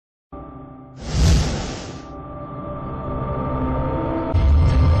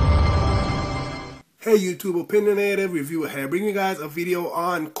Hey YouTube, OpinionativeReviewer here, bringing you guys a video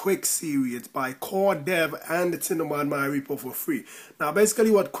on QuickSiri. It's by Core Dev and it's in the ModMyi repo for free. Now basically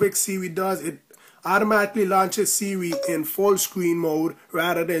what QuickSiri does, it automatically launches Siri in full screen mode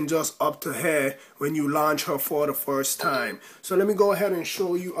rather than just up to here when you launch her for the first time. So let me go ahead and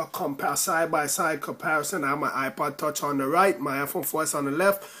show you a side-by-side comparison. I have my iPod Touch on the right, my iPhone 4S on the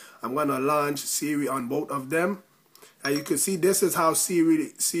left. I'm going to launch Siri on both of them. And you can see this is how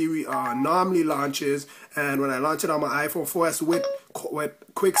Siri normally launches, and when I launch it on my iPhone 4S with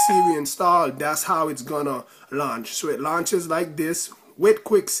QuickSiri installed, that's how it's gonna launch. So it launches like this with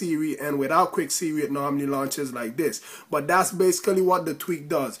QuickSiri, and without QuickSiri it normally launches like this. But that's basically what the tweak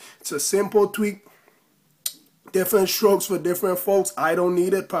does. It's a simple tweak. Different strokes for different folks. I don't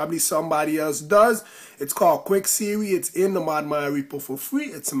need it. Probably somebody else does. It's called QuickSiri. It's in the ModMyi repo for free.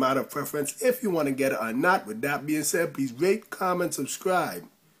 It's a matter of preference if you want to get it or not. With that being said, please rate, comment, subscribe.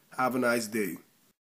 Have a nice day.